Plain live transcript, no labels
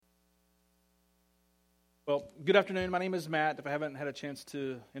Well, good afternoon. My name is Matt. If I haven't had a chance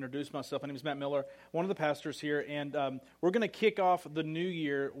to introduce myself, my name is Matt Miller, one of the pastors here, and we're going to kick off the new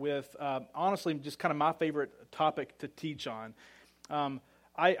year with, honestly, just kind of my favorite topic to teach on.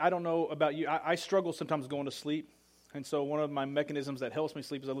 I don't know about you. I struggle sometimes going to sleep, and so one of my mechanisms that helps me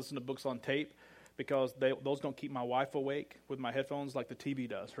sleep is I listen to books on tape, because those don't keep my wife awake with my headphones like the TV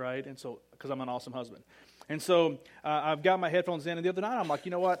does, right? And so, because I'm an awesome husband. And so I've got my headphones in, and the other night I'm like,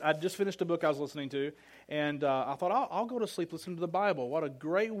 you know what? I just finished a book I was listening to, and I thought, I'll go to sleep listening to the Bible. What a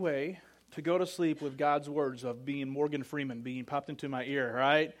great way to go to sleep with God's words of being Morgan Freeman being popped into my ear,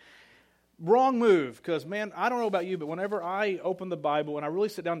 right? Wrong move, because, man, I don't know about you, but whenever I open the Bible and I really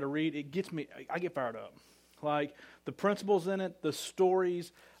sit down to read, it gets me, I get fired up. Like, the principles in it, the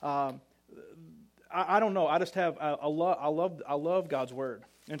stories, I don't know. I just have I love God's word,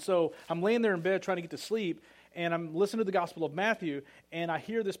 and so I'm laying there in bed trying to get to sleep, and I'm listening to the Gospel of Matthew, and I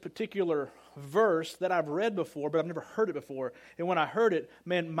hear this particular verse that I've read before, but I've never heard it before. And when I heard it,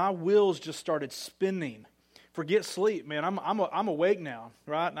 man, my wheels just started spinning. Forget sleep, man. I'm awake now,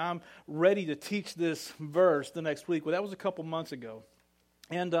 right? And I'm ready to teach this verse the next week. Well, that was a couple months ago,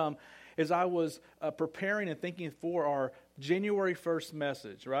 and as I was preparing and thinking for our January 1st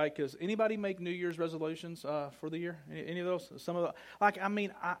message, right? Because anybody make New Year's resolutions for the year? Any of those? Some of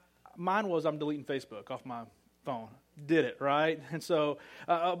the, mine was I'm deleting Facebook off my phone. Did it, right? And so,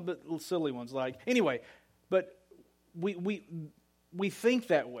 but silly ones anyway. But we think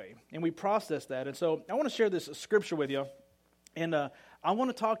that way and we process that. And so I want to share this scripture with you, and I want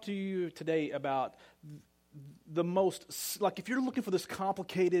to talk to you today about the most, if you're looking for this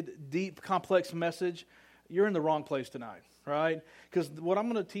complicated, deep, complex message, you're in the wrong place tonight, right? Because what I'm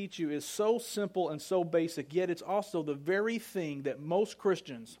going to teach you is so simple and so basic, yet it's also the very thing that most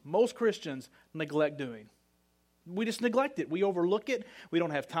Christians neglect doing. We just neglect it. We overlook it. We don't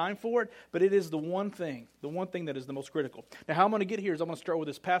have time for it, but it is the one thing that is the most critical. Now, how I'm going to get here is I'm going to start with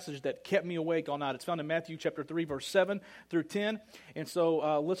this passage that kept me awake all night. It's found in Matthew chapter 3, verse 7 through 10. And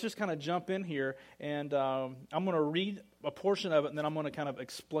so let's just kind of jump in here, and I'm going to read a portion of it, and then I'm going to kind of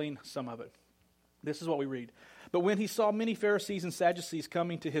explain some of it. This is what we read. But when he saw many Pharisees and Sadducees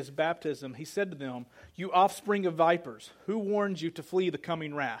coming to his baptism, he said to them, "You offspring of vipers, who warned you to flee the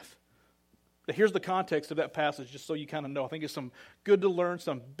coming wrath?" Here's the context of that passage, just so you kind of know. I think it's some good to learn,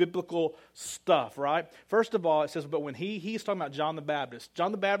 some biblical stuff, right? First of all, it says, but when he's talking about John the Baptist.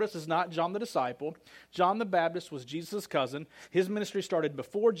 John the Baptist is not John the disciple. John the Baptist was Jesus' cousin. His ministry started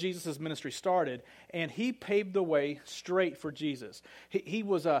before Jesus' ministry started, and he paved the way straight for Jesus. He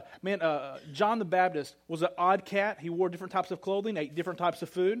was John the Baptist was an odd cat. He wore different types of clothing, ate different types of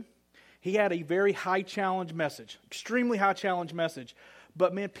food. He had a very high challenge message, extremely high challenge message.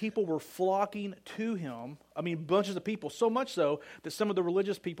 But, man, people were flocking to him. I mean, bunches of people. So much so that some of the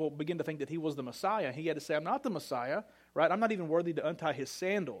religious people began to think that he was the Messiah. He had to say, I'm not the Messiah, right? I'm not even worthy to untie his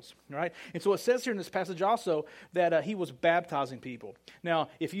sandals, right? And so it says here in this passage also that he was baptizing people. Now,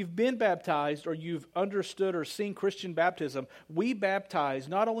 if you've been baptized or you've understood or seen Christian baptism, we baptize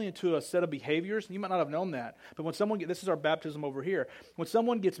not only into a set of behaviors, you might not have known that, but when someone this is our baptism over here. When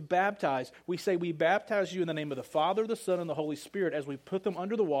someone gets baptized, we say we baptize you in the name of the Father, the Son, and the Holy Spirit as we put them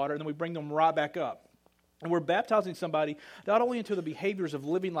under the water, and then we bring them right back up. And we're baptizing somebody not only into the behaviors of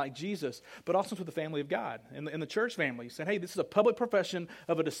living like Jesus, but also into the family of God and the church family. Saying, hey, this is a public profession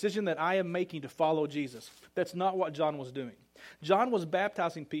of a decision that I am making to follow Jesus. That's not what John was doing. John was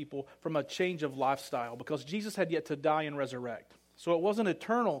baptizing people from a change of lifestyle because Jesus had yet to die and resurrect. So it wasn't an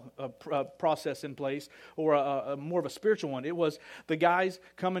eternal process in place or a more of a spiritual one. It was the guys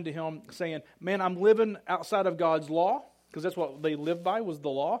coming to him saying, man, I'm living outside of God's law. Because that's what they lived by, was the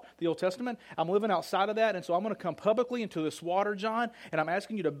law, the Old Testament. I'm living outside of that, and so I'm going to come publicly into this water, John, and I'm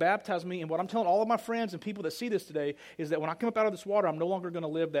asking you to baptize me. And what I'm telling all of my friends and people that see this today is that when I come up out of this water, I'm no longer going to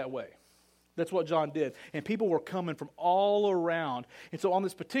live that way. That's what John did. And people were coming from all around. And so on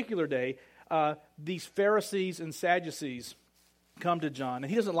this particular day, these Pharisees and Sadducees come to John,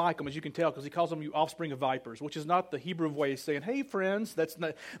 and he doesn't like them, as you can tell, because he calls them you offspring of vipers, which is not the Hebrew way of saying, hey, friends. That's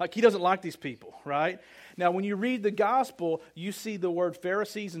not, he doesn't like these people, right? Now, when you read the gospel, you see the word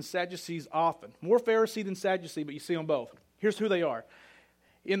Pharisees and Sadducees often. More Pharisee than Sadducee, but you see them both. Here's who they are.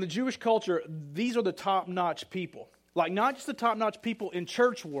 In the Jewish culture, these are the top-notch people. Not just the top-notch people in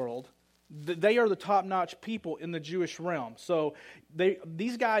church world, they are the top-notch people in the Jewish realm. So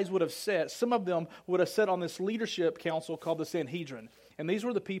these guys would have sat, some of them would have sat on this leadership council called the Sanhedrin. And these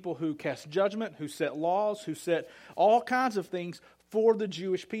were the people who cast judgment, who set laws, who set all kinds of things for the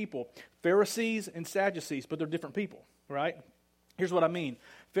Jewish people. Pharisees and Sadducees, but they're different people, right? Here's what I mean.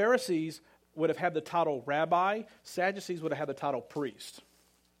 Pharisees would have had the title rabbi. Sadducees would have had the title priest.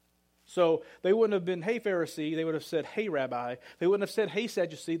 So they wouldn't have been, hey, Pharisee. They would have said, hey, Rabbi. They wouldn't have said, hey,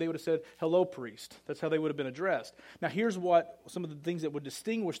 Sadducee. They would have said, hello, priest. That's how they would have been addressed. Now, here's what some of the things that would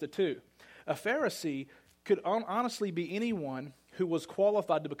distinguish the two. A Pharisee could honestly be anyone who was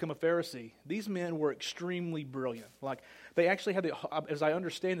qualified to become a Pharisee. These men were extremely brilliant. Like, they actually had, as I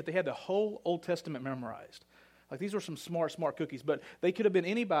understand it, they had the whole Old Testament memorized. Like, these were some smart cookies. But they could have been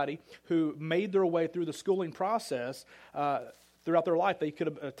anybody who made their way through the schooling process throughout their life. They could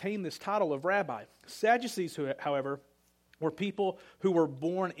have attained this title of rabbi. Sadducees, however, were people who were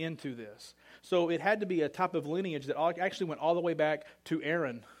born into this. So it had to be a type of lineage that actually went all the way back to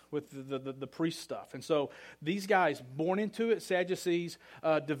Aaron with the priest stuff. And so these guys, born into it, Sadducees,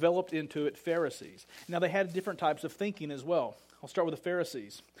 developed into it, Pharisees. Now they had different types of thinking as well. I'll start with the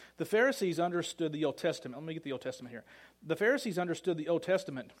Pharisees. The Pharisees understood the Old Testament. Let me get the Old Testament here. The Pharisees understood the Old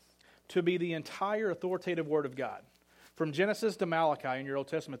Testament to be the entire authoritative Word of God. From Genesis to Malachi in your Old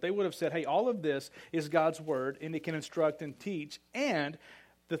Testament, they would have said, hey, all of this is God's Word, and it can instruct and teach. And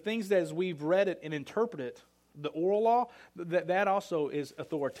the things that as we've read it and interpret it, the oral law, that also is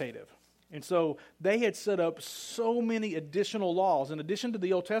authoritative. And so they had set up so many additional laws in addition to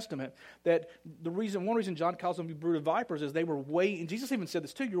the Old Testament that one reason John calls them brood of vipers is they were weighing, and Jesus even said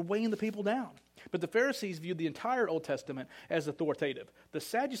this too, you're weighing the people down. But the Pharisees viewed the entire Old Testament as authoritative. The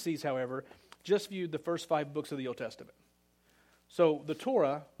Sadducees, however, just viewed the first 5 books of the Old Testament. So the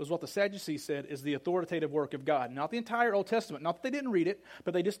Torah was what the Sadducees said is the authoritative work of God. Not the entire Old Testament. Not that they didn't read it,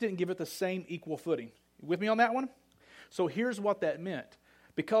 but they just didn't give it the same equal footing. You with me on that one? So here's what that meant.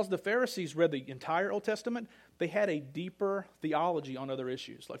 Because the Pharisees read the entire Old Testament, they had a deeper theology on other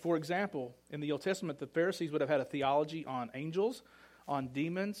issues. Like, for example, in the Old Testament, the Pharisees would have had a theology on angels, on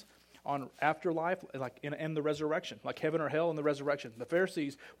demons, on afterlife, and the resurrection, like heaven or hell and the resurrection. The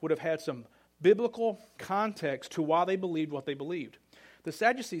Pharisees would have had some biblical context to why they believed what they believed. The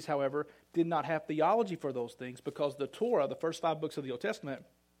Sadducees, however, did not have theology for those things because the Torah, the first 5 books of the Old Testament,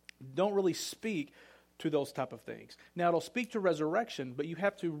 don't really speak to those type of things. Now, it'll speak to resurrection, but you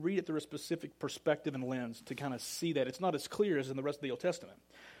have to read it through a specific perspective and lens to kind of see that. It's not as clear as in the rest of the Old Testament.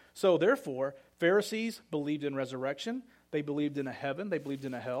 So, therefore, Pharisees believed in resurrection. They believed in a heaven. They believed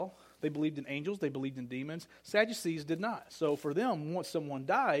in a hell. They believed in angels. They believed in demons. Sadducees did not. So for them, once someone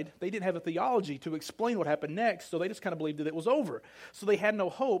died, they didn't have a theology to explain what happened next, so they just kind of believed that it was over. So they had no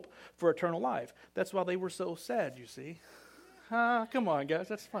hope for eternal life. That's why they were so sad, you see. Come on, guys.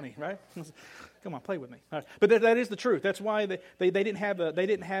 That's funny, right? Come on, play with me. Right. But that is the truth. That's why they didn't have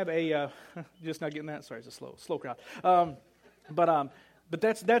a just not getting that. Sorry, it's a slow crowd. But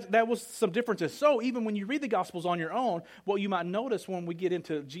that was some differences. So even when you read the Gospels on your own, what you might notice when we get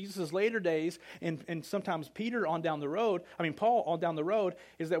into Jesus' later days and sometimes Paul on down the road,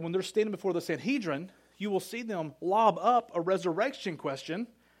 is that when they're standing before the Sanhedrin, you will see them lob up a resurrection question.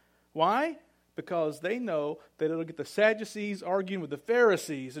 Why? Because they know that it'll get the Sadducees arguing with the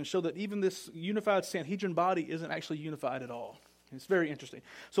Pharisees and show that even this unified Sanhedrin body isn't actually unified at all. It's very interesting.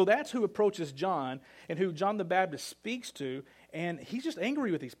 So that's who approaches John and who John the Baptist speaks to, and he's just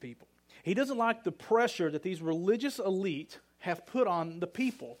angry with these people. He doesn't like the pressure that these religious elite have put on the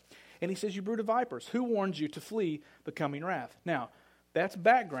people. And he says, you brood of vipers, who warned you to flee the coming wrath? Now, that's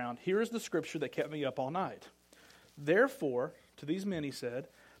background. Here is the scripture that kept me up all night. Therefore, to these men he said,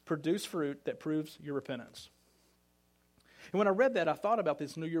 produce fruit that proves your repentance. And when I read that, I thought about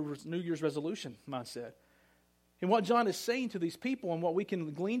this New Year's resolution mindset. And what John is saying to these people and what we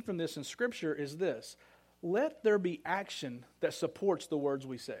can glean from this in Scripture is this. Let there be action that supports the words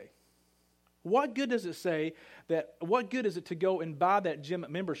we say. What good does it say what good is it to go and buy that gym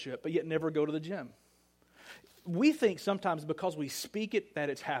membership but yet never go to the gym? We think sometimes because we speak it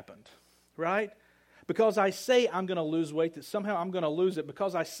that it's happened, right? Because I say I'm going to lose weight, that somehow I'm going to lose it.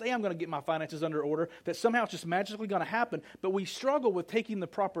 Because I say I'm going to get my finances under order, that somehow it's just magically going to happen. But we struggle with taking the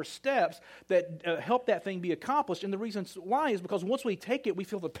proper steps that help that thing be accomplished. And the reason why is because once we take it, we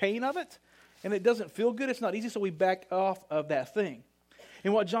feel the pain of it. And it doesn't feel good. It's not easy, so we back off of that thing.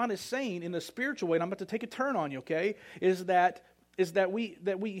 And what John is saying in the spiritual way, and I'm about to take a turn on you, okay, is that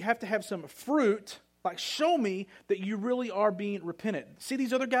we have to have some fruit. Like, show me that you really are being repentant. See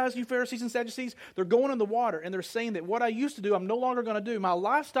these other guys, you Pharisees and Sadducees? They're going in the water, and they're saying that what I used to do, I'm no longer going to do. My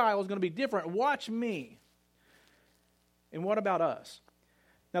lifestyle is going to be different. Watch me. And what about us?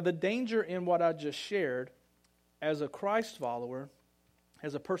 Now, the danger in what I just shared, as a Christ follower,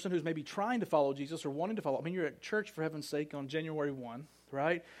 as a person who's maybe trying to follow Jesus or wanting to follow, I mean, you're at church, for heaven's sake, on January 1,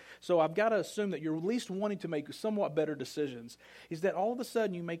 right? So I've got to assume that you're at least wanting to make somewhat better decisions. Is that all of a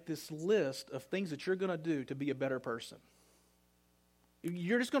sudden you make this list of things that you're going to do to be a better person?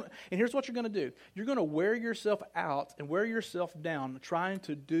 You're just going to, and here's what you're going to do. You're going to wear yourself out and wear yourself down trying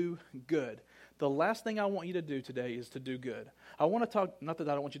to do good. The last thing I want you to do today is to do good. I want to talk, not that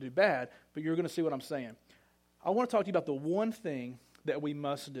I don't want you to do bad, but you're going to see what I'm saying. I want to talk to you about the one thing that we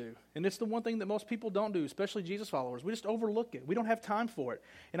must do. And it's the one thing that most people don't do, especially Jesus followers. We just overlook it. We don't have time for it.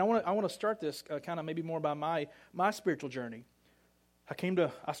 And I want to start this kind of maybe more by my spiritual journey.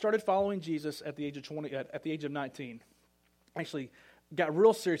 I started following Jesus at the age of 20, at the age of 19. Actually, got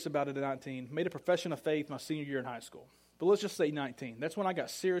real serious about it at 19. Made a profession of faith my senior year in high school. But let's just say 19. That's when I got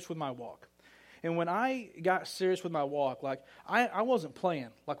serious with my walk. And when I got serious with my walk, like I wasn't playing.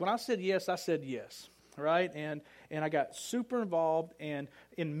 Like when I said yes, I said yes. Right? And I got super involved and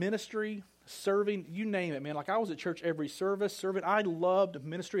in ministry, serving, you name it, man. Like I was at church every service, serving. I loved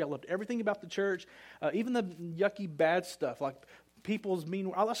ministry. I loved everything about the church, even the yucky bad stuff, like people's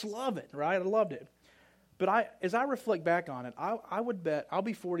mean. I just love it, right? I loved it. But as I reflect back on it, I would bet, I'll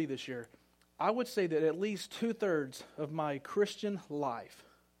be 40 this year, I would say that at least 2/3 of my Christian life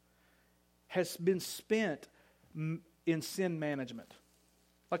has been spent in sin management.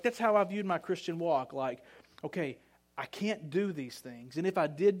 Like, that's how I viewed my Christian walk. Like, okay, I can't do these things. And if I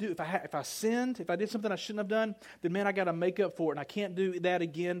did if I sinned, if I did something I shouldn't have done, then, man, I got to make up for it. And I can't do that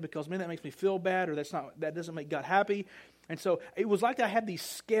again because, man, that makes me feel bad or that doesn't make God happy. And so it was like I had these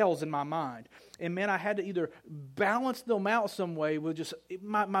scales in my mind. And, man, I had to either balance them out some way with just,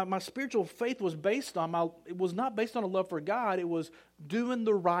 my spiritual faith was it was not based on a love for God. It was doing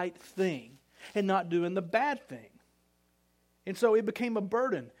the right thing and not doing the bad thing. And so it became a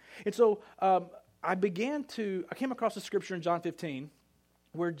burden. And so I came across a scripture in John 15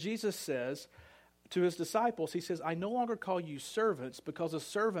 where Jesus says to his disciples, he says, I no longer call you servants because a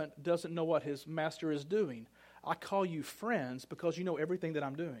servant doesn't know what his master is doing. I call you friends because you know everything that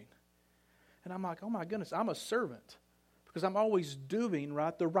I'm doing. And I'm like, oh my goodness, I'm a servant because I'm always doing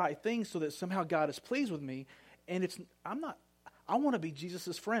the right thing so that somehow God is pleased with me. And I want to be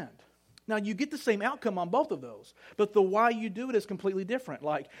Jesus' friend. Now, you get the same outcome on both of those, but the why you do it is completely different.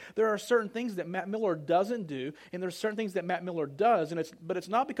 Like, there are certain things that Matt Miller doesn't do, and there's certain things that Matt Miller does, but it's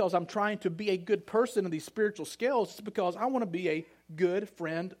not because I'm trying to be a good person in these spiritual scales. It's because I want to be a good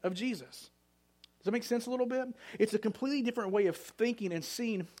friend of Jesus. Does that make sense a little bit? It's a completely different way of thinking and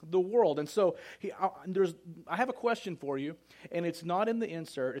seeing the world. And so I have a question for you, and it's not in the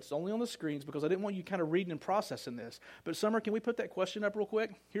insert. It's only on the screens because I didn't want you kind of reading and processing this. But Summer, can we put that question up real quick?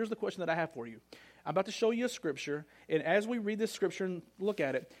 Here's the question that I have for you. I'm about to show you a scripture, and as we read this scripture and look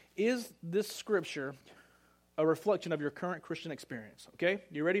at it, is this scripture a reflection of your current Christian experience? Okay,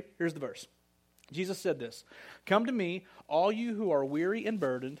 you ready? Here's the verse. Jesus said this, come to me, all you who are weary and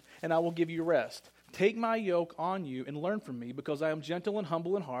burdened, and I will give you rest. Take my yoke on you and learn from me, because I am gentle and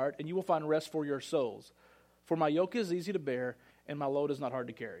humble in heart, and you will find rest for your souls. For my yoke is easy to bear, and my load is not hard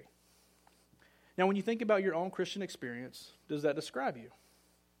to carry. Now, when you think about your own Christian experience, does that describe you?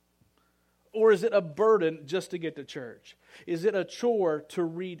 Or is it a burden just to get to church? Is it a chore to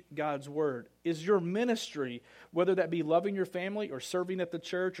read God's word? Is your ministry, whether that be loving your family or serving at the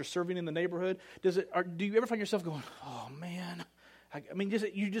church or serving in the neighborhood, do you ever find yourself going, oh man,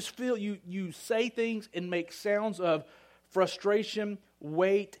 you just feel, you say things and make sounds of frustration,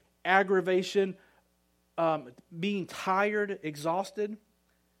 weight, aggravation, being tired, exhausted?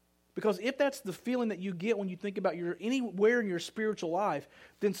 Because if that's the feeling that you get when you think about anywhere in your spiritual life,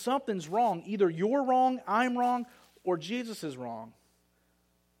 then something's wrong. Either you're wrong, I'm wrong, or Jesus is wrong.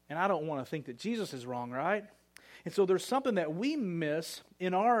 And I don't want to think that Jesus is wrong, right? And so there's something that we miss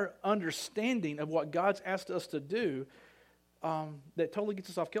in our understanding of what God's asked us to do that totally gets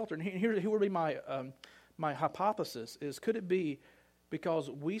us off kilter. And here would be my hypothesis is, could it be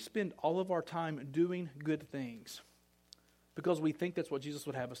because we spend all of our time doing good things? Because we think that's what Jesus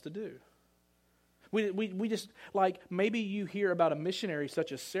would have us to do. We just, like, maybe you hear about a missionary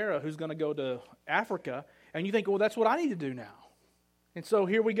such as Sarah who's going to go to Africa, and you think, well, that's what I need to do now. And so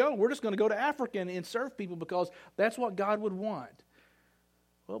here we go. We're just going to go to Africa and serve people because that's what God would want.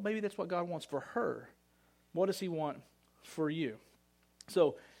 Well, maybe that's what God wants for her. What does he want for you?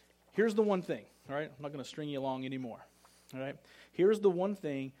 So here's the one thing, all right? I'm not going to string you along anymore, all right? Here's the one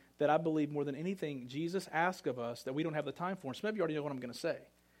thing that I believe more than anything Jesus asks of us that we don't have the time for. And some of you already know what I'm going to say.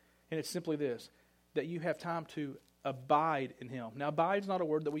 And it's simply this, that you have time to abide in him. Now, abide is not a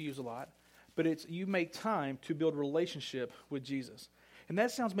word that we use a lot, but it's you make time to build relationship with Jesus. And that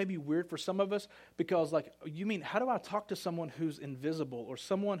sounds maybe weird for some of us because, like, you mean, how do I talk to someone who's invisible or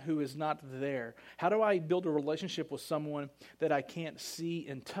someone who is not there? How do I build a relationship with someone that I can't see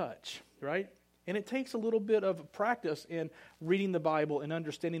and touch, right? And it takes a little bit of practice in reading the Bible and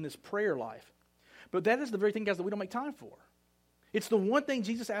understanding this prayer life. But that is the very thing, guys, that we don't make time for. It's the one thing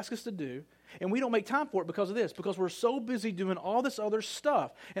Jesus asks us to do, and we don't make time for it because of this, because we're so busy doing all this other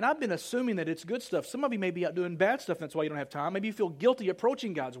stuff. And I've been assuming that it's good stuff. Some of you may be out doing bad stuff, and that's why you don't have time. Maybe you feel guilty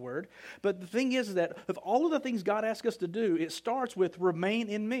approaching God's Word. But the thing is that of all of the things God asks us to do, it starts with remain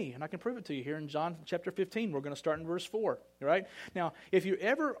in me. And I can prove it to you here in John chapter 15. We're going to start in verse 4. Right? Now, if you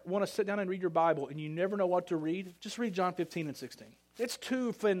ever want to sit down and read your Bible and you never know what to read, just read John 15 and 16. It's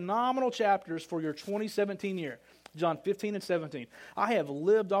two phenomenal chapters for your 2017 year. John 15 and 17. I have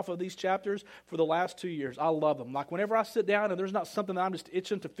lived off of these chapters for the last 2 years. I love them. Like whenever I sit down and there's not something that I'm just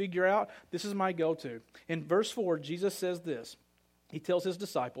itching to figure out, this is my go-to. In verse 4, Jesus says this. He tells his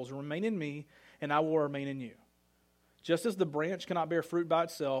disciples, remain in me and I will remain in you. Just as the branch cannot bear fruit by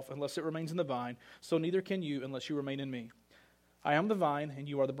itself unless it remains in the vine, so neither can you unless you remain in me. I am the vine and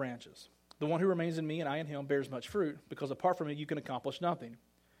you are the branches. The one who remains in me and I in him bears much fruit, because apart from me you can accomplish nothing.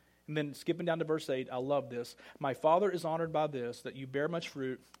 And then skipping down to verse 8, I love this. My Father is honored by this, that you bear much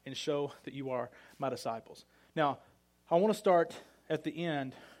fruit and show that you are my disciples. Now, I want to start at the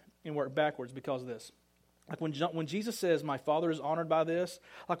end and work backwards because of this. Like when Jesus says, my Father is honored by this,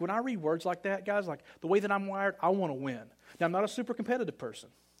 like when I read words like that, guys, like the way that I'm wired, I want to win. Now, I'm not a super competitive person,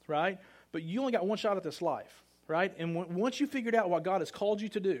 right? But you only got one shot at this life. Right? And once you figured out what God has called you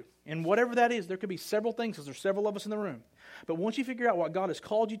to do, and whatever that is, there could be several things because there's several of us in the room. But once you figure out what God has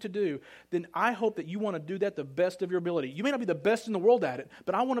called you to do, then I hope that you want to do that the best of your ability. You may not be the best in the world at it,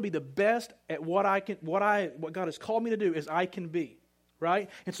 but I want to be the best at what God has called me to do as I can be. Right?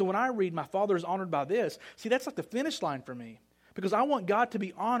 And so when I read, my Father is honored by this, see, that's like the finish line for me. Because I want God to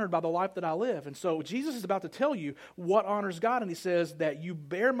be honored by the life that I live. And so Jesus is about to tell you what honors God, and he says that you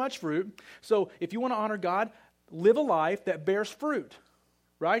bear much fruit. So if you want to honor God, live a life that bears fruit,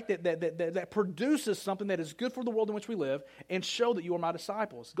 right? That produces something that is good for the world in which we live, and show that you are my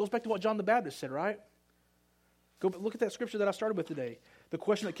disciples. It goes back to what John the Baptist said, right? Go look at that scripture that I started with today. The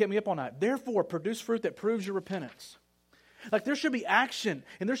question that kept me up all night. Therefore, produce fruit that proves your repentance. Like there should be action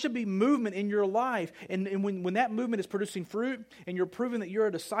and there should be movement in your life. And when that movement is producing fruit and you're proving that you're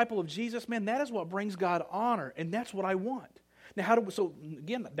a disciple of Jesus, man, that is what brings God honor. And that's what I want. Now, so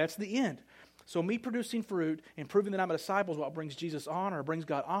again, that's the end. So me producing fruit and proving that I'm a disciple is what brings Jesus honor, brings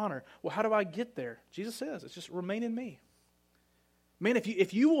God honor. Well, how do I get there? Jesus says, it's just remain in me. Man,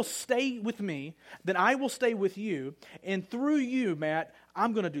 if you will stay with me, then I will stay with you. And through you, Matt,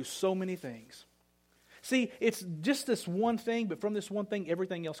 I'm going to do so many things. See, it's just this one thing, but from this one thing,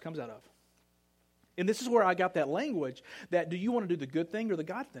 everything else comes out of. And this is where I got that language that do you want to do the good thing or the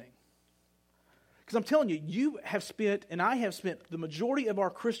God thing? Because I'm telling you, you have spent, and I have spent the majority of our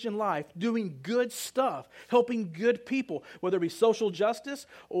Christian life doing good stuff, helping good people, whether it be social justice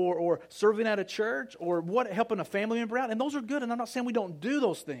or serving at a church or helping a family member out. And those are good, and I'm not saying we don't do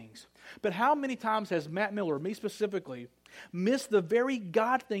those things. But how many times has Matt Miller, me specifically, missed the very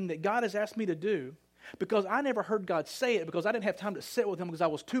God thing that God has asked me to do because I never heard God say it because I didn't have time to sit with him because I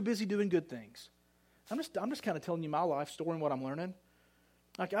was too busy doing good things? I'm just kind of telling you my life story and what I'm learning.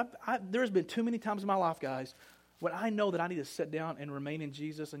 Like there's been too many times in my life, guys, when I know that I need to sit down and remain in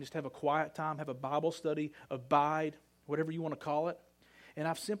Jesus and just have a quiet time, have a Bible study, abide, whatever you want to call it. And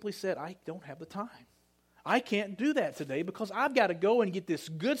I've simply said, I don't have the time. I can't do that today because I've got to go and get this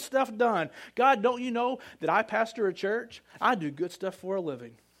good stuff done. God, don't you know that I pastor a church? I do good stuff for a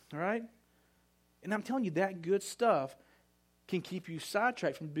living, all right? And I'm telling you, that good stuff can keep you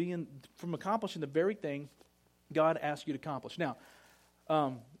sidetracked from accomplishing the very thing God asked you to accomplish. Now,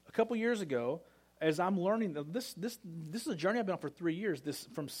 a couple years ago, as I'm learning, this is a journey I've been on for 3 years, this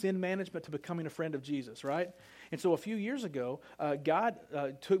from sin management to becoming a friend of Jesus, right? And so a few years ago, God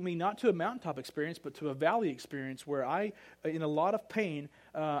took me not to a mountaintop experience, but to a valley experience where I, in a lot of pain,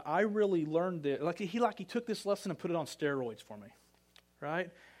 I really learned that, he took this lesson and put it on steroids for me,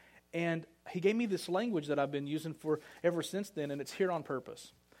 right? And he gave me this language that I've been using for ever since then, and it's here on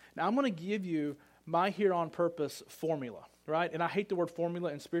purpose. Now, I'm going to give you my here on purpose formula, right? And I hate the word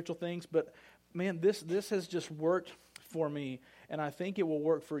formula in spiritual things, but man, this has just worked for me, and I think it will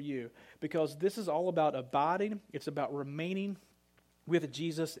work for you because this is all about abiding. It's about remaining with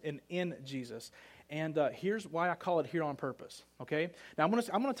Jesus and in Jesus. And here's why I call it here on purpose, okay? Now, I'm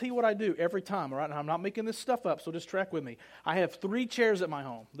gonna tell you what I do every time, all right? And I'm not making this stuff up, so just track with me. I have 3 chairs at my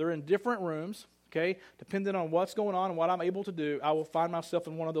home. They're in different rooms, okay? Depending on what's going on and what I'm able to do, I will find myself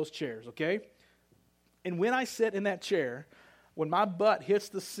in one of those chairs, okay? And when I sit in that chair, when my butt hits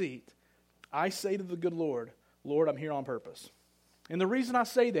the seat, I say to the good Lord, Lord, I'm here on purpose. And the reason I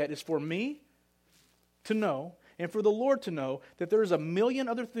say that is for me to know and for the Lord to know that there's a million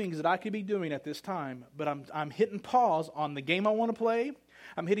other things that I could be doing at this time, but I'm hitting pause on the game I want to play,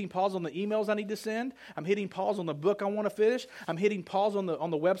 I'm hitting pause on the emails I need to send. I'm hitting pause on the book I want to finish. I'm hitting pause on the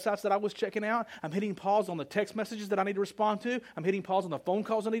websites that I was checking out. I'm hitting pause on the text messages that I need to respond to. I'm hitting pause on the phone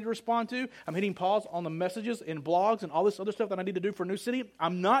calls I need to respond to. I'm hitting pause on the messages and blogs and all this other stuff that I need to do for New City.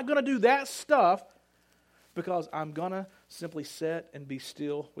 I'm not going to do that stuff because I'm going to simply sit and be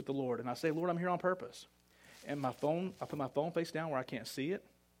still with the Lord. And I say, Lord, I'm here on purpose. And I put my phone face down where I can't see it,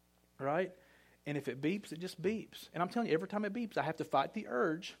 right? And if it beeps, it just beeps. And I'm telling you, every time it beeps, I have to fight the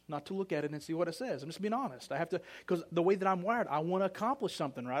urge not to look at it and see what it says. I'm just being honest. I have to, because the way that I'm wired, I want to accomplish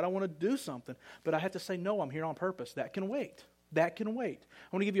something, right? I want to do something. But I have to say, no, I'm here on purpose. That can wait. That can wait.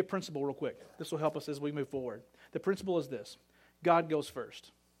 I want to give you a principle real quick. This will help us as we move forward. The principle is this. God goes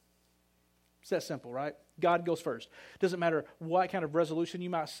first. It's that simple, right? God goes first. Doesn't matter what kind of resolution you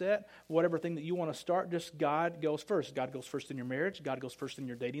might set, whatever thing that you want to start, just God goes first. God goes first in your marriage. God goes first in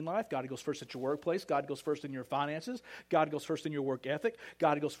your dating life. God goes first at your workplace. God goes first in your finances. God goes first in your work ethic.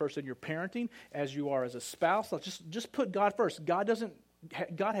 God goes first in your parenting as you are as a spouse. Just put God first. God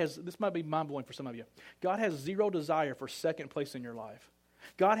has, this might be mind-blowing for some of you, God has zero desire for second place in your life.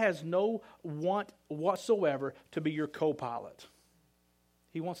 God has no want whatsoever to be your co-pilot.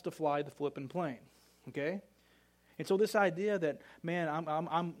 He wants to fly the flipping plane, okay? And so this idea that, man,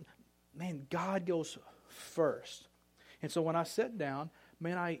 God goes first. And so when I sit down,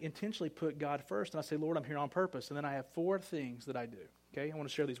 man, I intentionally put God first, and I say, Lord, I'm here on purpose. And then I have 4 things that I do, okay? I want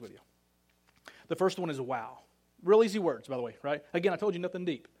to share these with you. The first one is wow. Real easy words, by the way, right? Again, I told you nothing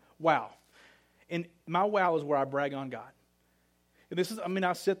deep. Wow. And my wow is where I brag on God. And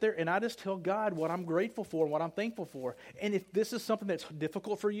I sit there and I just tell God what I'm grateful for and what I'm thankful for. And if this is something that's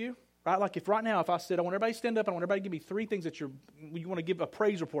difficult for you, right? Like if right now, if I said, I want everybody to stand up, I want everybody to give me 3 things that you want to give a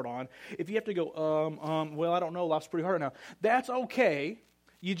praise report on. If you have to go, well, I don't know, life's pretty hard now. That's okay.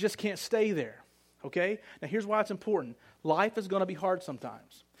 You just can't stay there, okay? Now here's why it's important. Life is going to be hard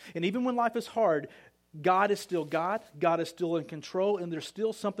sometimes. And even when life is hard, God is still God. God is still in control, and there's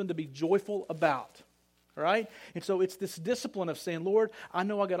still something to be joyful about. All right? And so it's this discipline of saying, Lord, I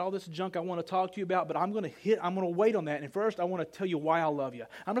know I got all this junk I want to talk to you about, but I'm going to wait on that. And first, I want to tell you why I love you.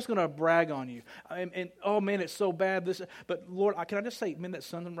 I'm just going to brag on you. And oh man, it's so bad. But Lord, can I just say, man, that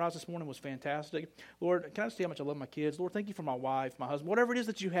sunrise this morning was fantastic. Lord, can I just say how much I love my kids? Lord, thank you for my wife, my husband, whatever it is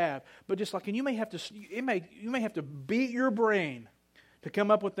that you have. But just like, and you may have to beat your brain to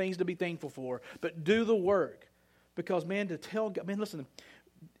come up with things to be thankful for, but do the work. Because man, to tell God, man, listen,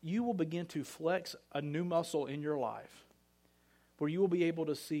 you will begin to flex a new muscle in your life where you will be able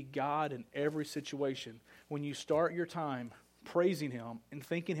to see God in every situation when you start your time praising Him and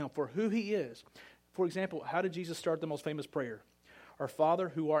thanking Him for who He is. For example, how did Jesus start the most famous prayer? Our Father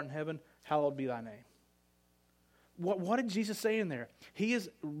who art in heaven, hallowed be thy name. What did Jesus say in there? He is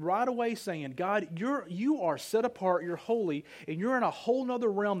right away saying, God, you are set apart, you're holy, and you're in a whole nother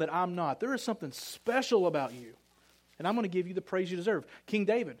realm that I'm not. There is something special about you. And I'm going to give you the praise you deserve. King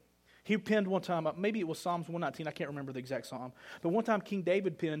David, he penned one time, maybe it was Psalms 119, I can't remember the exact psalm, but one time King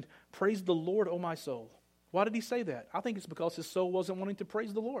David penned, praise the Lord, O my soul. Why did he say that? I think it's because his soul wasn't wanting to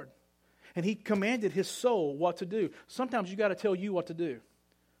praise the Lord. And he commanded his soul what to do. Sometimes you got to tell you what to do.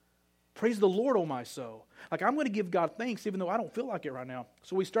 Praise the Lord, O my soul. Like, I'm going to give God thanks even though I don't feel like it right now.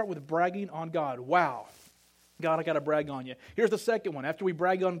 So we start with bragging on God. Wow. God, I got to brag on you. Here's the second one. After we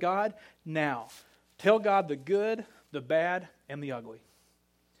brag on God, now, tell God the good, the bad, and the ugly.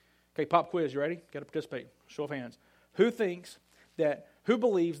 Okay, pop quiz, you ready? Got to participate. Show of hands. Who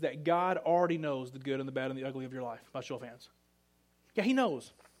believes that God already knows the good and the bad and the ugly of your life? By show of hands. Yeah, He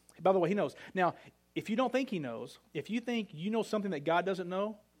knows. By the way, He knows. Now, if you don't think He knows, if you think you know something that God doesn't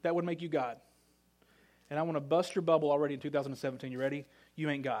know, that would make you God. And I want to bust your bubble already in 2017. You ready? You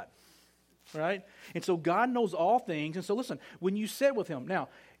ain't God. Right? And so God knows all things. And so listen, when you sit with Him, now,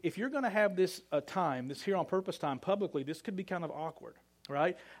 if you're going to have this time, this here on purpose time publicly, this could be kind of awkward,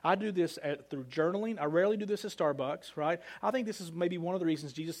 right? I do this through journaling. I rarely do this at Starbucks, right? I think this is maybe one of the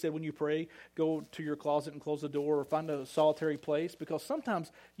reasons Jesus said when you pray, go to your closet and close the door or find a solitary place, because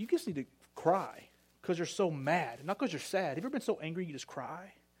sometimes you just need to cry because you're so mad, not because you're sad. Have you ever been so angry you just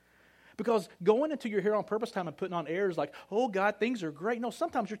cry? Because going into your here on purpose time and putting on airs like, oh, God, things are great. No,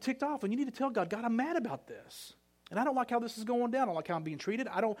 sometimes you're ticked off and you need to tell God, God, I'm mad about this. And I don't like how this is going down. I don't like how I'm being treated.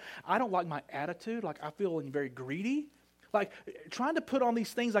 I don't like my attitude. Like, I feel very greedy. Like, trying to put on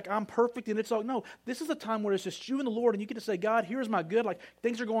these things like I'm perfect and it's all, no. This is a time where it's just you and the Lord and you get to say, God, here's my good. Like,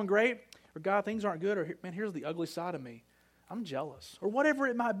 things are going great. Or, God, things aren't good. Or, man, here's the ugly side of me. I'm jealous. Or whatever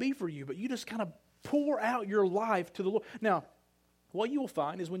it might be for you. But you just kind of pour out your life to the Lord. Now, what you will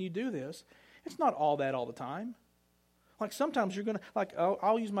find is when you do this, it's not all that all the time. Like sometimes you're going to, like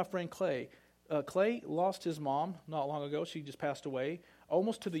I'll use my friend Clay. Clay lost his mom not long ago. She just passed away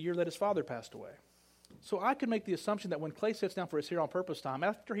almost to the year that his father passed away. So I could make the assumption that when Clay sits down for his Here on Purpose time,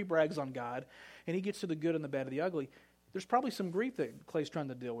 after he brags on God and he gets to the good and the bad and the ugly, there's probably some grief that Clay's trying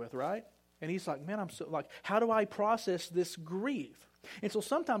to deal with, right? And he's like, man, how do I process this grief? And so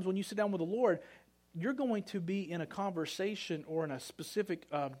sometimes when you sit down with the Lord, you're going to be in a conversation or in a specific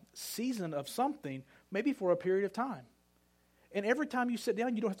season of something, maybe for a period of time. And every time you sit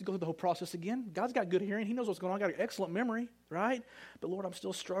down, you don't have to go through the whole process again. God's got good hearing. He knows what's going on. I've got an excellent memory, right? But Lord, I'm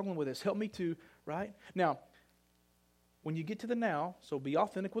still struggling with this. Help me to, right? Now, when you get to the now, so be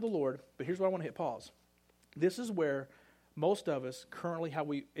authentic with the Lord, but here's where I want to hit pause. This is where most of us currently,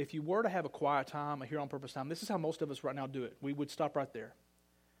 if you were to have a quiet time, a Here on Purpose time, this is how most of us right now do it. We would stop right there.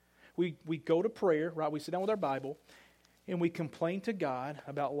 We go to prayer, right? We sit down with our Bible, and we complain to God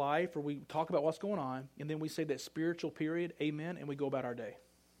about life, or we talk about what's going on, and then we say that spiritual period, amen, and we go about our day.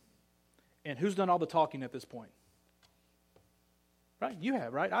 And who's done all the talking at this point? Right? You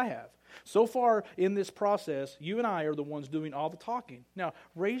have, right? I have. So far in this process, you and I are the ones doing all the talking. Now,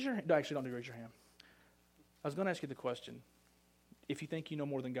 raise your hand. No, actually, don't raise your hand. I was going to ask you the question. If you think you know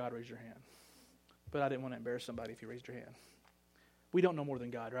more than God, raise your hand. But I didn't want to embarrass somebody if you raised your hand. We don't know more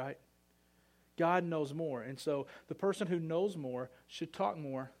than God, right? God knows more. And so the person who knows more should talk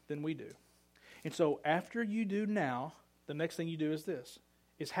more than we do. And so after you do now, the next thing you do is this,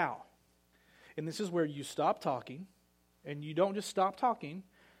 is how. And this is where you stop talking, and you don't just stop talking.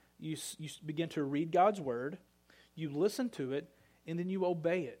 You begin to read God's word, you listen to it, and then you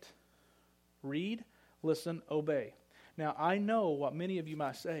obey it. Read, listen, obey. Now, I know what many of you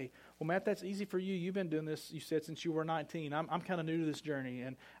might say, well, Matt, that's easy for you. You've been doing this, you said, since you were 19. I'm kind of new to this journey,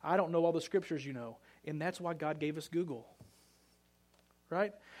 and I don't know all the scriptures you know. And that's why God gave us Google.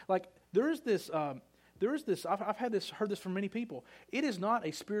 Right? Like, there is this, I've heard this from many people. It is not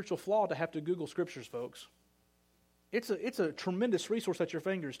a spiritual flaw to have to Google scriptures, folks. It's a tremendous resource at your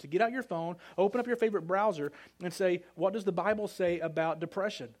fingers to get out your phone, open up your favorite browser, and say, what does the Bible say about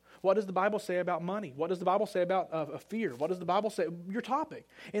depression? What does the Bible say about money? What does the Bible say about fear? What does the Bible say? Your topic.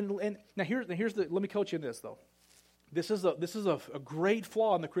 And now here's the. Let me coach you in this though. This is a great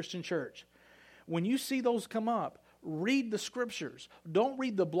flaw in the Christian church. When you see those come up, read the scriptures. Don't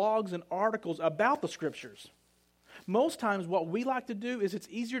read the blogs and articles about the scriptures. Most times what we like to do is it's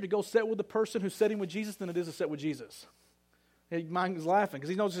easier to go sit with the person who's sitting with Jesus than it is to sit with Jesus. Mine is laughing because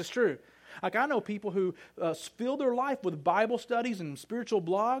he knows it's true. Like I know people who fill their life with Bible studies and spiritual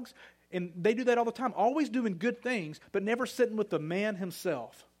blogs, and they do that all the time, always doing good things, but never sitting with the man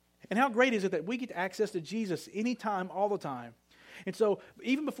himself. And how great is it that we get access to Jesus anytime, all the time? And so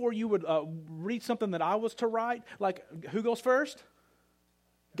even before you would read something that I was to write, like who goes first?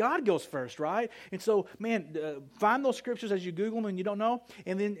 God goes first, right? And so, man, find those scriptures as you Google them and you don't know,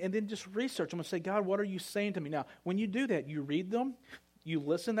 and then just research them and say, God, what are you saying to me? Now, when you do that, you read them, you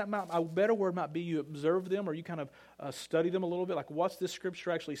listen. A better word might be you observe them, or you kind of study them a little bit, like what's this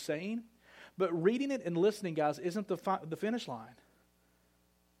scripture actually saying? But reading it and listening, guys, isn't the finish line,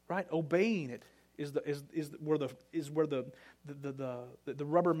 right? Obeying it is where the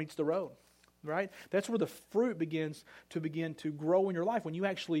rubber meets the road. Right? That's where the fruit begins to grow in your life, when you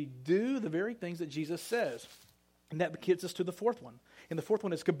actually do the very things that Jesus says. And that gets us to the fourth one. And the fourth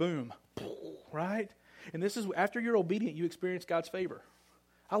one is kaboom. Right? And this is after you're obedient, you experience God's favor.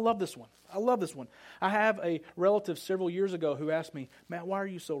 I love this one. I have a relative several years ago who asked me, Matt, why are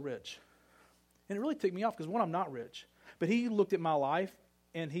you so rich? And it really ticked me off because, one, I'm not rich. But he looked at my life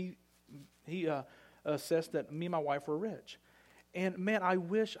and he assessed that me and my wife were rich. And man, I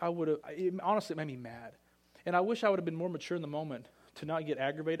wish I would have, honestly, it made me mad. And I wish I would have been more mature in the moment to not get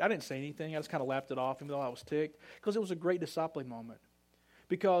aggravated. I didn't say anything. I just kind of laughed it off, even though I was ticked, because it was a great discipling moment.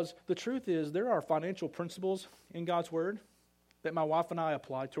 Because the truth is, there are financial principles in God's Word that my wife and I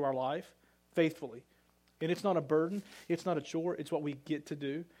apply to our life faithfully. And it's not a burden. It's not a chore. It's what we get to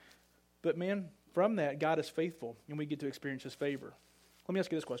do. But man, from that, God is faithful, and we get to experience His favor. Let me ask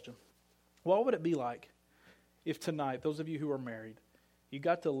you this question. What would it be like if tonight, those of you who are married, you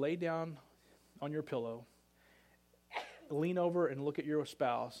got to lay down on your pillow, lean over and look at your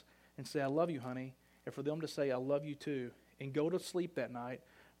spouse and say, I love you, honey, and for them to say, I love you too, and go to sleep that night,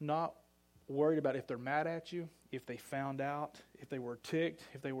 not worried about if they're mad at you, if they found out, if they were ticked,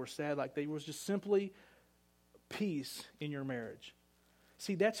 if they were sad, like they was just simply peace in your marriage.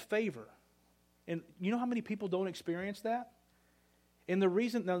 See, that's favor. And you know how many people don't experience that? And the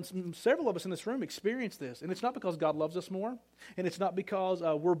reason, now, several of us in this room experience this, and it's not because God loves us more, and it's not because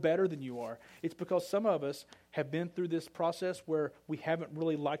we're better than you are. It's because some of us have been through this process where we haven't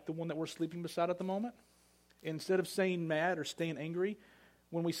really liked the one that we're sleeping beside at the moment. And instead of staying mad or staying angry,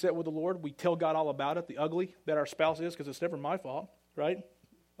 when we sit with the Lord, we tell God all about it, the ugly that our spouse is, because it's never my fault. right?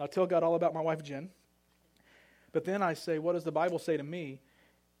 I tell God all about my wife, Jen. But then I say, what does the Bible say to me?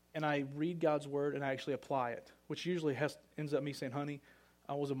 And I read God's word and I actually apply it, which usually ends up me saying, honey,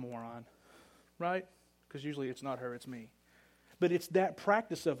 I was a moron, right? Because usually it's not her, it's me. But it's that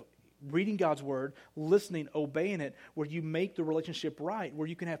practice of reading God's word, listening, obeying it, where you make the relationship right, where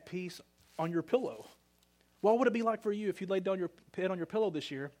you can have peace on your pillow. What would it be like for you if you laid down your head on your pillow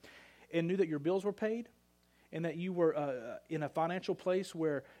this year and knew that your bills were paid and that you were in a financial place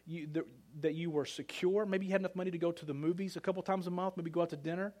where that you were secure? Maybe you had enough money to go to the movies a couple times a month, maybe go out to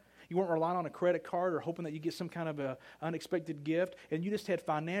dinner. You weren't relying on a credit card or hoping that you get some kind of a unexpected gift, and you just had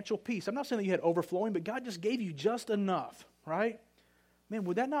financial peace. I'm not saying that you had overflowing, but God just gave you just enough, right? Man,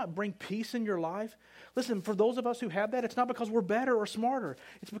 would that not bring peace in your life? Listen, for those of us who have that, it's not because we're better or smarter.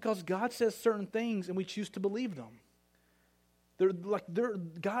 It's because God says certain things and we choose to believe them.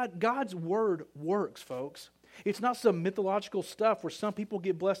 God's word works, folks. It's not some mythological stuff where some people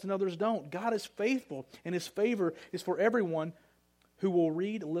get blessed and others don't. God is faithful, and His favor is for everyone who will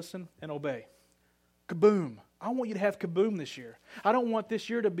read, listen, and obey. Kaboom. I want you to have kaboom this year. I don't want this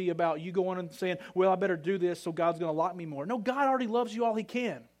year to be about you going and saying, well, I better do this so God's going to like me more. No, God already loves you all He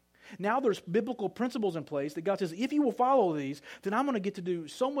can. Now there's biblical principles in place that God says, if you will follow these, then I'm going to get to do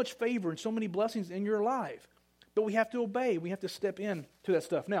so much favor and so many blessings in your life. But we have to obey. We have to step in to that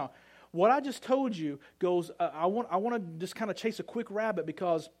stuff. Now, what I just told you goes, I want to just kind of chase a quick rabbit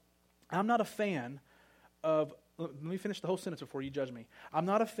because I'm not a fan of, let me finish the whole sentence before you judge me. I'm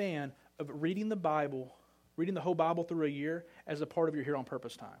not a fan of reading the Bible, reading the whole Bible through a year as a part of your Here on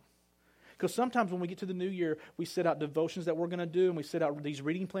Purpose time. Because sometimes when we get to the new year, we set out devotions that we're going to do, and we set out these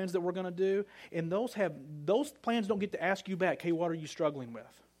reading plans that we're going to do, and those plans don't get to ask you back, hey, what are you struggling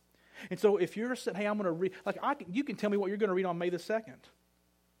with? And so if you're saying, hey, I'm going to read, you can tell me what you're going to read on May the 2nd.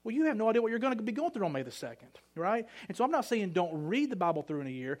 Well, you have no idea what you're going to be going through on May the 2nd, right? And so I'm not saying don't read the Bible through in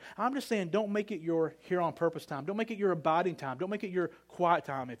a year. I'm just saying don't make it your Here on Purpose time. Don't make it your abiding time. Don't make it your quiet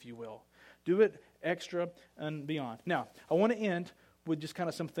time, if you will. Do it extra and beyond. Now, I want to end with just kind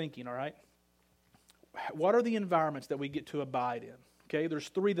of some thinking, all right? What are the environments that we get to abide in? Okay, there's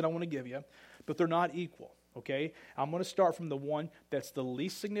 3 that I want to give you, but they're not equal. Okay, I'm going to start from the one that's the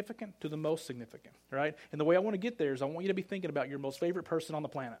least significant to the most significant, right? And the way I want to get there is I want you to be thinking about your most favorite person on the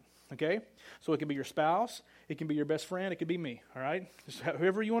planet, okay? So it can be your spouse, it can be your best friend, it could be me, all right? Just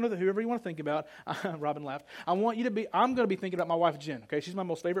whoever you want to think about. Robin laughed. I'm going to be thinking about my wife, Jen, okay? She's my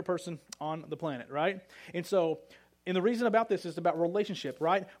most favorite person on the planet, right? And the reason about this is about relationship,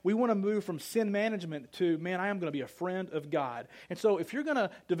 right? We want to move from sin management to, man, I am going to be a friend of God. And so if you're going to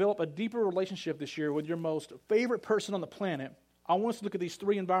develop a deeper relationship this year with your most favorite person on the planet, I want us to look at these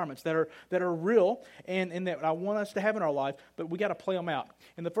 3 environments that are real and that I want us to have in our life, but we got to play them out.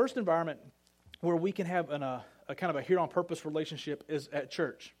 And the first environment where we can have a kind of a Here on Purpose relationship is at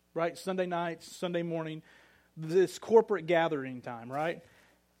church, right? Sunday nights, Sunday morning, this corporate gathering time, right?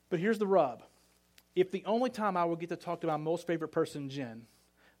 But here's the rub. If the only time I would get to talk to my most favorite person, Jen,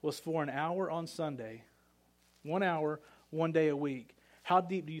 was for an hour on Sunday, 1 hour, 1 day a week, how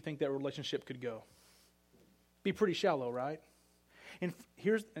deep do you think that relationship could go? Be pretty shallow, right? And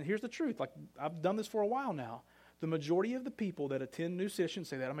here's the truth. Like, I've done this for a while now. The majority of the people that attend New City, I shouldn't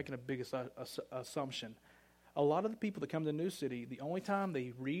say that, I'm making a big assumption. A lot of the people that come to New City, the only time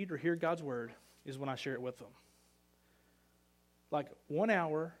they read or hear God's Word is when I share it with them. Like 1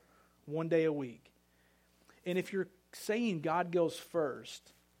 hour, 1 day a week. And if you're saying God goes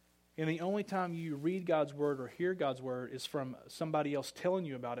first, and the only time you read God's Word or hear God's Word is from somebody else telling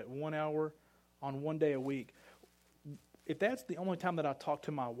you about it 1 hour on 1 day a week, if that's the only time that I talk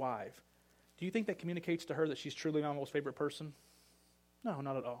to my wife, do you think that communicates to her that she's truly my most favorite person? No,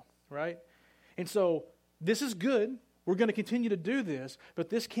 not at all, right? And so this is good. We're going to continue to do this, but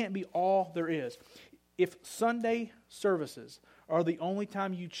this can't be all there is. If Sunday services are the only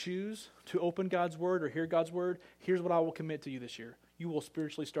time you choose to open God's Word or hear God's Word, here's what I will commit to you this year. You will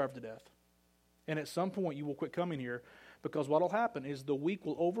spiritually starve to death. And at some point, you will quit coming here because what will happen is the week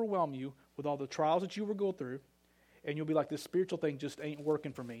will overwhelm you with all the trials that you will go through, and you'll be like, this spiritual thing just ain't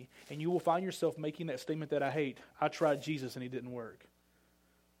working for me. And you will find yourself making that statement that I hate. I tried Jesus and He didn't work.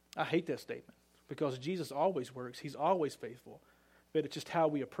 I hate that statement because Jesus always works. He's always faithful. But it's just how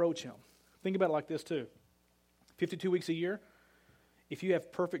we approach Him. Think about it like this too. 52 weeks a year, if you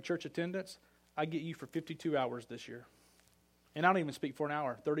have perfect church attendance, I get you for 52 hours this year. And I don't even speak for an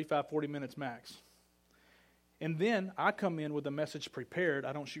hour, 35, 40 minutes max. And then I come in with a message prepared.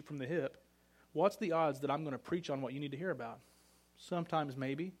 I don't shoot from the hip. What's the odds that I'm going to preach on what you need to hear about? Sometimes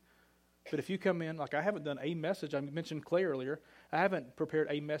maybe. But if you come in, like I haven't done a message, I mentioned Clay earlier, I haven't prepared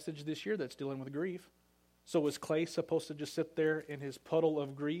a message this year that's dealing with grief. So is Clay supposed to just sit there in his puddle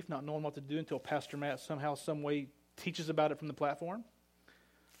of grief, not knowing what to do until Pastor Matt somehow, some way teaches about it from the platform?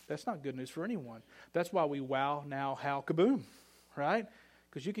 That's not good news for anyone. That's why we wow, now, how, kaboom, right?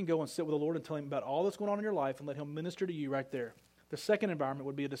 Because you can go and sit with the Lord and tell him about all that's going on in your life and let him minister to you right there. The second environment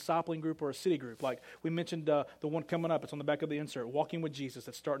would be a discipling group or a city group. Like we mentioned the one coming up. It's on the back of the insert, Walking with Jesus.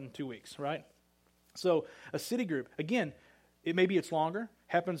 That's starting in 2 weeks, right? So a city group, again, it's longer.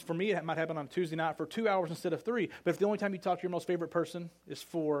 Happens for me, it might happen on Tuesday night for 2 hours instead of 3. But if the only time you talk to your most favorite person is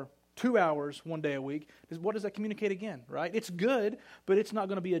for 2 hours, 1 day a week, what does that communicate again, right? It's good, but it's not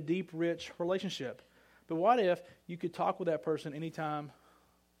going to be a deep, rich relationship. But what if you could talk with that person anytime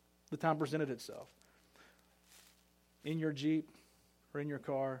the time presented itself? In your Jeep or in your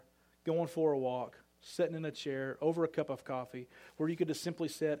car, going for a walk, sitting in a chair, over a cup of coffee, where you could just simply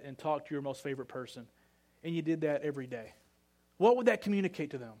sit and talk to your most favorite person. And you did that every day. What would that communicate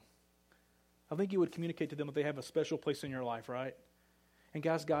to them? I think it would communicate to them that they have a special place in your life, right? And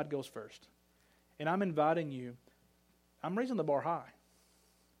guys, God goes first. And I'm inviting you, I'm raising the bar high.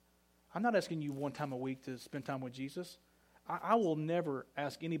 I'm not asking you one time a week to spend time with Jesus. I will never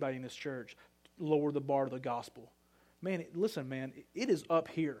ask anybody in this church to lower the bar of the gospel. Man, listen, man, it is up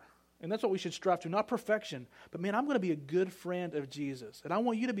here. And that's what we should strive to, not perfection. But man, I'm going to be a good friend of Jesus. And I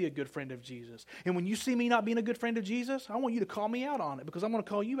want you to be a good friend of Jesus. And when you see me not being a good friend of Jesus, I want you to call me out on it, because I'm going to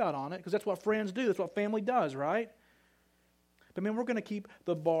call you out on it, because that's what friends do. That's what family does, right? But man, we're going to keep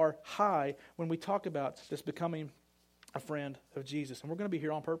the bar high when we talk about this becoming a friend of Jesus. And we're going to be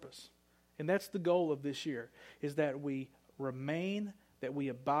here on purpose. And that's the goal of this year, is that we remain, that we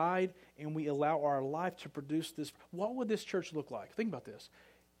abide, and we allow our life to produce this. What would this church look like? Think about this.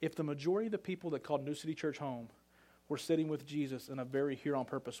 If the majority of the people that called New City Church home were sitting with Jesus in a very here on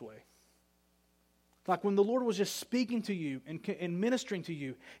purpose way. Like when the Lord was just speaking to you and ministering to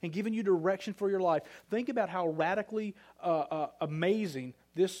you and giving you direction for your life, think about how radically amazing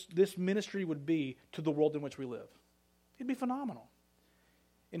this ministry would be to the world in which we live. It'd be phenomenal.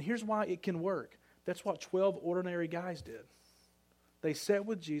 And here's why it can work. That's what 12 ordinary guys did. They sat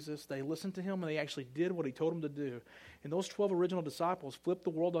with Jesus, they listened to him, and they actually did what he told them to do. And those 12 original disciples flipped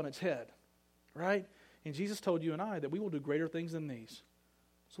the world on its head, right? And Jesus told you and I that we will do greater things than these.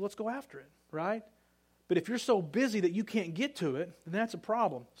 So let's go after it, right? But if you're so busy that you can't get to it, then that's a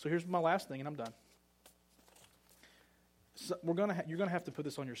problem. So here's my last thing, and I'm done. So you're going to have to put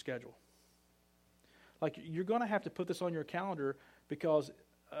this on your schedule. Like, you're going to have to put this on your calendar, because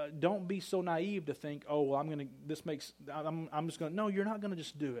don't be so naive to think, oh, well, I'm just going to, no, you're not going to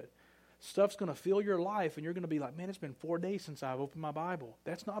just do it. Stuff's going to fill your life, and you're going to be like, man, it's been 4 days since I've opened my Bible.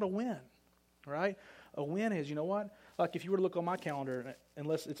 That's not a win, right? A win is, you know what? Like, if you were to look on my calendar,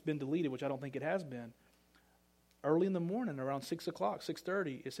 unless it's been deleted, which I don't think it has been, early in the morning, around 6 o'clock,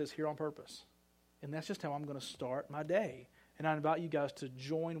 6:30, it says here on purpose. And that's just how I'm going to start my day. And I invite you guys to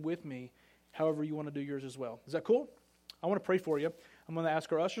join with me however you want to do yours as well. Is that cool? I want to pray for you. I'm going to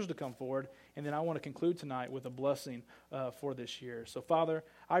ask our ushers to come forward, and then I want to conclude tonight with a blessing for this year. So, Father,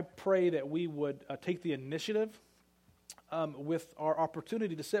 I pray that we would take the initiative with our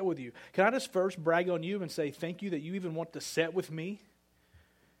opportunity to sit with you. Can I just first brag on you and say thank you that you even want to sit with me,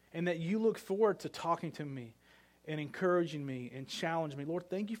 and that you look forward to talking to me and encouraging me and challenging me. Lord,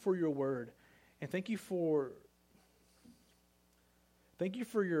 thank you for your word, and thank you for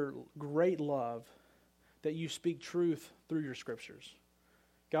your great love that you speak truth through your scriptures.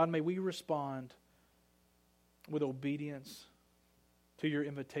 God, may we respond with obedience to your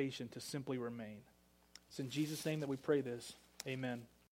invitation to simply remain. It's in Jesus' name that we pray this. Amen.